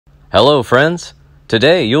Hello, friends.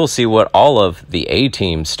 Today, you'll see what all of the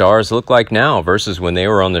A-Team stars look like now versus when they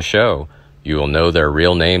were on the show. You will know their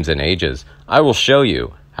real names and ages. I will show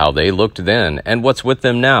you how they looked then and what's with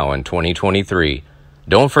them now in 2023.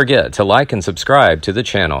 Don't forget to like and subscribe to the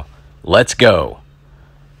channel. Let's go!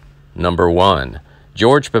 Number 1.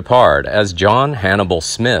 George Peppard as John Hannibal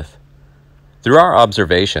Smith. Through our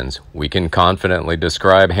observations, we can confidently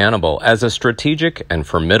describe Hannibal as a strategic and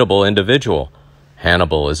formidable individual.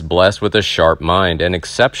 Hannibal is blessed with a sharp mind and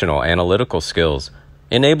exceptional analytical skills,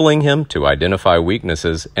 enabling him to identify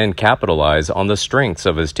weaknesses and capitalize on the strengths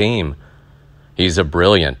of his team. He's a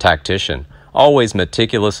brilliant tactician, always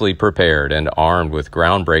meticulously prepared and armed with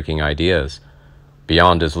groundbreaking ideas.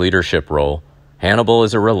 Beyond his leadership role, Hannibal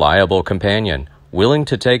is a reliable companion, willing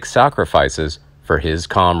to take sacrifices for his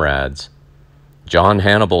comrades. John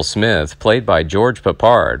Hannibal Smith played by George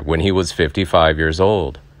Peppard when he was 55 years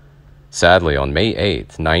old. Sadly, on May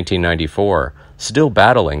 8, 1994, still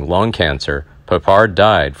battling lung cancer, Peppard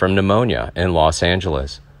died from pneumonia in Los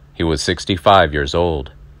Angeles. He was 65 years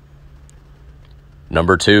old.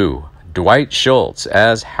 Number 2. Dwight Schultz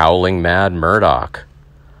as Howling Mad Murdoch.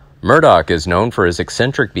 Murdoch is known for his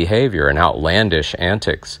eccentric behavior and outlandish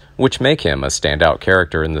antics, which make him a standout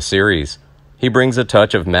character in the series. He brings a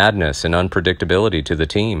touch of madness and unpredictability to the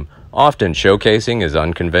team, often showcasing his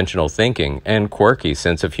unconventional thinking and quirky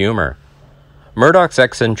sense of humor. Murdoch's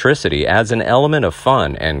eccentricity adds an element of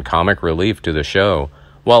fun and comic relief to the show,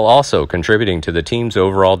 while also contributing to the team's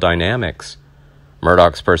overall dynamics.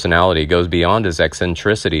 Murdoch's personality goes beyond his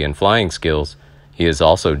eccentricity and flying skills. He is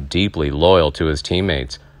also deeply loyal to his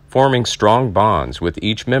teammates, forming strong bonds with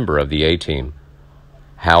each member of the A-Team.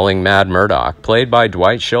 Howling Mad Murdoch played by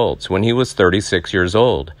Dwight Schultz when he was 36 years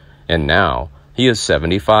old, and now he is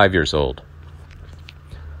 75 years old.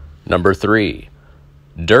 Number 3.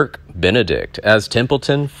 Dirk Benedict as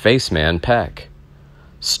Templeton Faceman Peck.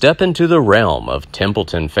 Step into the realm of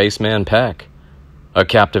Templeton Faceman Peck, a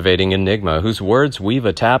captivating enigma whose words weave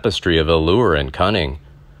a tapestry of allure and cunning.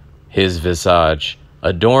 His visage,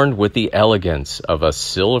 adorned with the elegance of a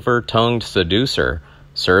silver-tongued seducer,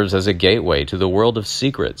 serves as a gateway to the world of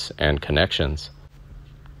secrets and connections.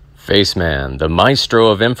 Faceman, the maestro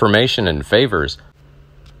of information and favors,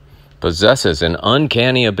 possesses an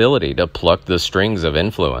uncanny ability to pluck the strings of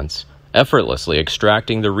influence, effortlessly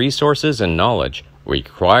extracting the resources and knowledge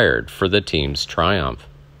required for the team's triumph.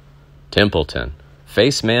 Templeton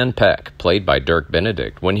Faceman Peck played by Dirk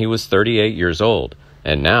Benedict when he was 38 years old,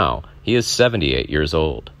 and now he is 78 years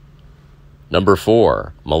old. Number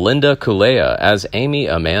 4. Melinda Kulea as Amy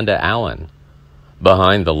Amanda Allen.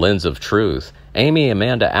 Behind the lens of truth, Amy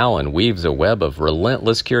Amanda Allen weaves a web of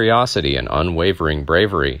relentless curiosity and unwavering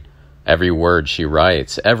bravery. Every word she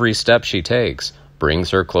writes, every step she takes, brings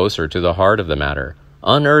her closer to the heart of the matter,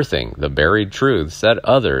 unearthing the buried truths that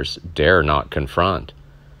others dare not confront.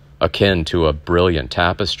 Akin to a brilliant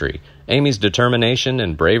tapestry, Amy's determination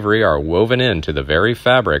and bravery are woven into the very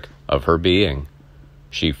fabric of her being.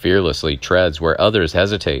 She fearlessly treads where others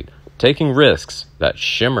hesitate, taking risks that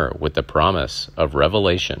shimmer with the promise of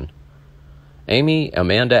revelation. Amy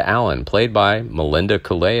Amanda Allen played by Melinda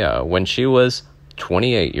Kulea when she was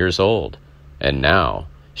 28 years old, and now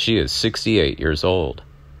she is 68 years old.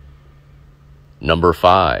 Number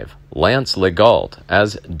 5. Lance Legault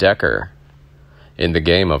as Decker. In the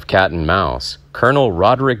game of cat and mouse, Colonel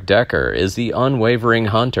Roderick Decker is the unwavering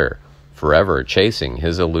hunter, forever chasing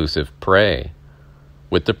his elusive prey.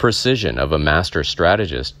 With the precision of a master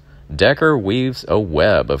strategist, Decker weaves a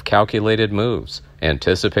web of calculated moves,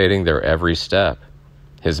 anticipating their every step.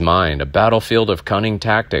 His mind, a battlefield of cunning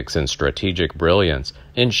tactics and strategic brilliance,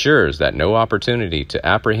 ensures that no opportunity to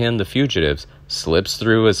apprehend the fugitives slips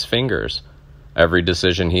through his fingers. Every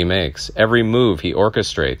decision he makes, every move he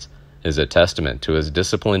orchestrates, is a testament to his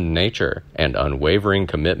disciplined nature and unwavering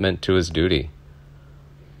commitment to his duty.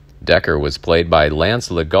 Decker was played by Lance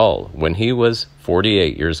Legault when he was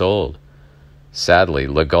 48 years old. Sadly,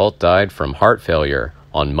 Legault died from heart failure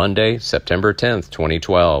on Monday, September 10,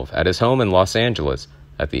 2012, at his home in Los Angeles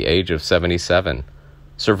at the age of 77,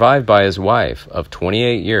 survived by his wife of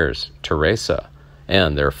 28 years, Teresa,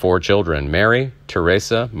 and their 4 children, Mary,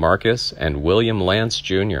 Teresa, Marcus, and William Lance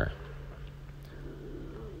Jr.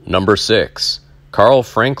 Number 6. Carl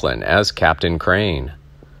Franklin as Captain Crane.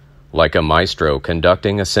 Like a maestro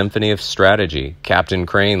conducting a symphony of strategy, Captain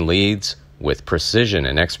Crane leads with precision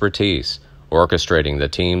and expertise, orchestrating the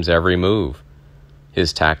team's every move.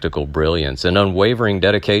 His tactical brilliance and unwavering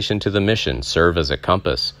dedication to the mission serve as a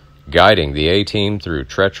compass, guiding the A-Team through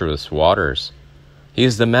treacherous waters. He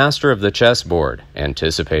is the master of the chessboard,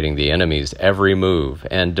 anticipating the enemy's every move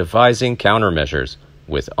and devising countermeasures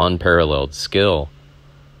with unparalleled skill.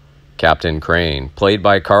 Captain Crane, played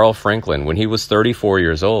by Carl Franklin when he was 34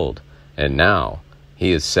 years old, and now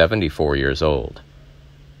he is 74 years old.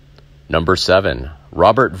 Number 7,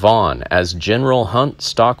 Robert Vaughn as General Hunt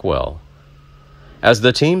Stockwell. As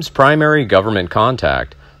the team's primary government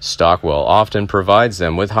contact, Stockwell often provides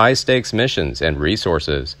them with high-stakes missions and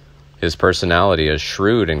resources. His personality is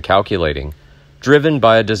shrewd and calculating, driven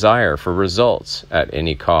by a desire for results at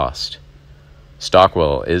any cost.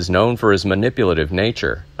 Stockwell is known for his manipulative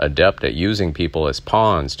nature, adept at using people as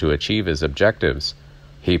pawns to achieve his objectives.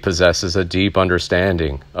 He possesses a deep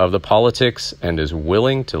understanding of the politics and is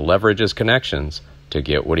willing to leverage his connections to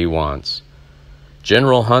get what he wants.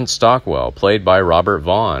 General Hunt Stockwell, played by Robert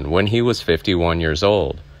Vaughn when he was 51 years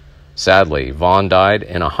old. Sadly, Vaughn died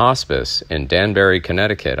in a hospice in Danbury,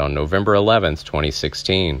 Connecticut on November 11,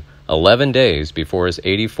 2016, 11 days before his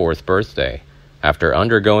 84th birthday, after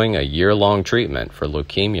undergoing a year-long treatment for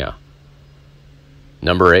leukemia.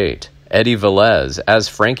 Number 8, Eddie Velez as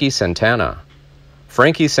Frankie Santana.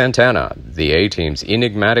 Frankie Santana, the A-Team's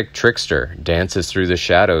enigmatic trickster, dances through the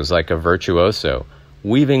shadows like a virtuoso,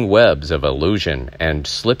 weaving webs of illusion and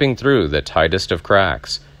slipping through the tightest of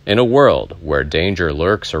cracks in a world where danger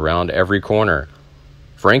lurks around every corner.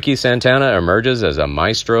 Frankie Santana emerges as a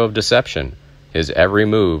maestro of deception, his every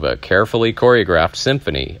move a carefully choreographed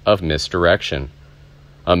symphony of misdirection.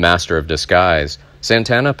 A master of disguise,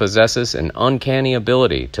 Santana possesses an uncanny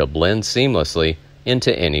ability to blend seamlessly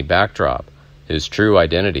into any backdrop, his true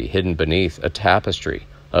identity hidden beneath a tapestry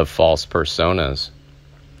of false personas.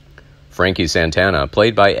 Frankie Santana,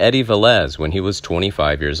 played by Eddie Velez when he was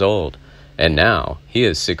 25 years old, and now he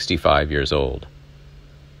is 65 years old.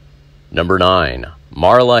 Number 9,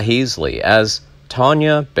 Marla Heasley as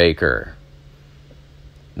Tanya Baker.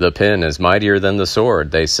 The pen is mightier than the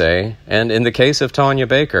sword, they say, and in the case of Tanya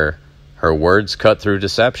Baker, her words cut through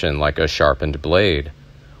deception like a sharpened blade.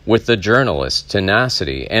 With the journalist's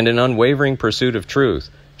tenacity and an unwavering pursuit of truth,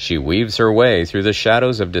 she weaves her way through the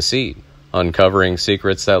shadows of deceit, uncovering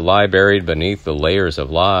secrets that lie buried beneath the layers of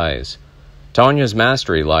lies. Tanya's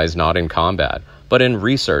mastery lies not in combat, but in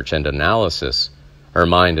research and analysis. Her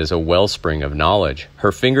mind is a wellspring of knowledge,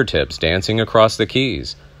 her fingertips dancing across the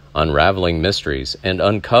keys, unraveling mysteries and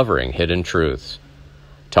uncovering hidden truths.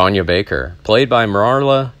 Tanya Baker, played by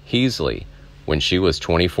Marla Heasley when she was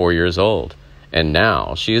 24 years old, and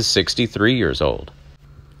now she is 63 years old.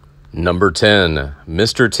 Number 10,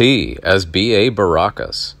 Mr. T as B.A.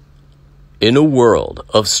 Baracus. In a world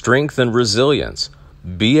of strength and resilience,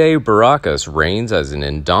 B.A. Baracus reigns as an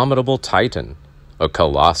indomitable titan, a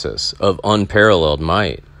colossus of unparalleled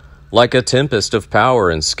might. Like a tempest of power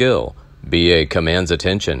and skill, B.A. commands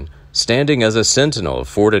attention, standing as a sentinel of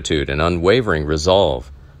fortitude and unwavering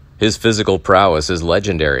resolve. His physical prowess is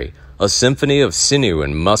legendary, a symphony of sinew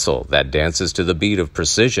and muscle that dances to the beat of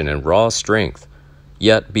precision and raw strength.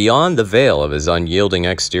 Yet beyond the veil of his unyielding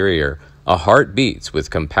exterior, a heart beats with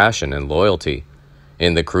compassion and loyalty.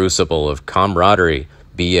 In the crucible of camaraderie,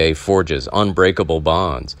 B.A. forges unbreakable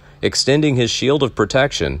bonds, extending his shield of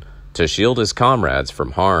protection to shield his comrades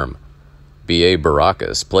from harm. B.A.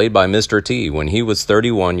 Baracus, played by Mr. T when he was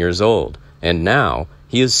 31 years old, and now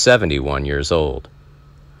he is 71 years old.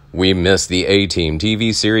 We miss the A-Team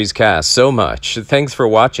TV series cast so much. Thanks for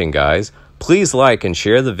watching, guys. Please like and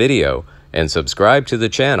share the video, and subscribe to the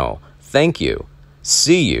channel. Thank you.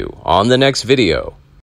 See you on the next video.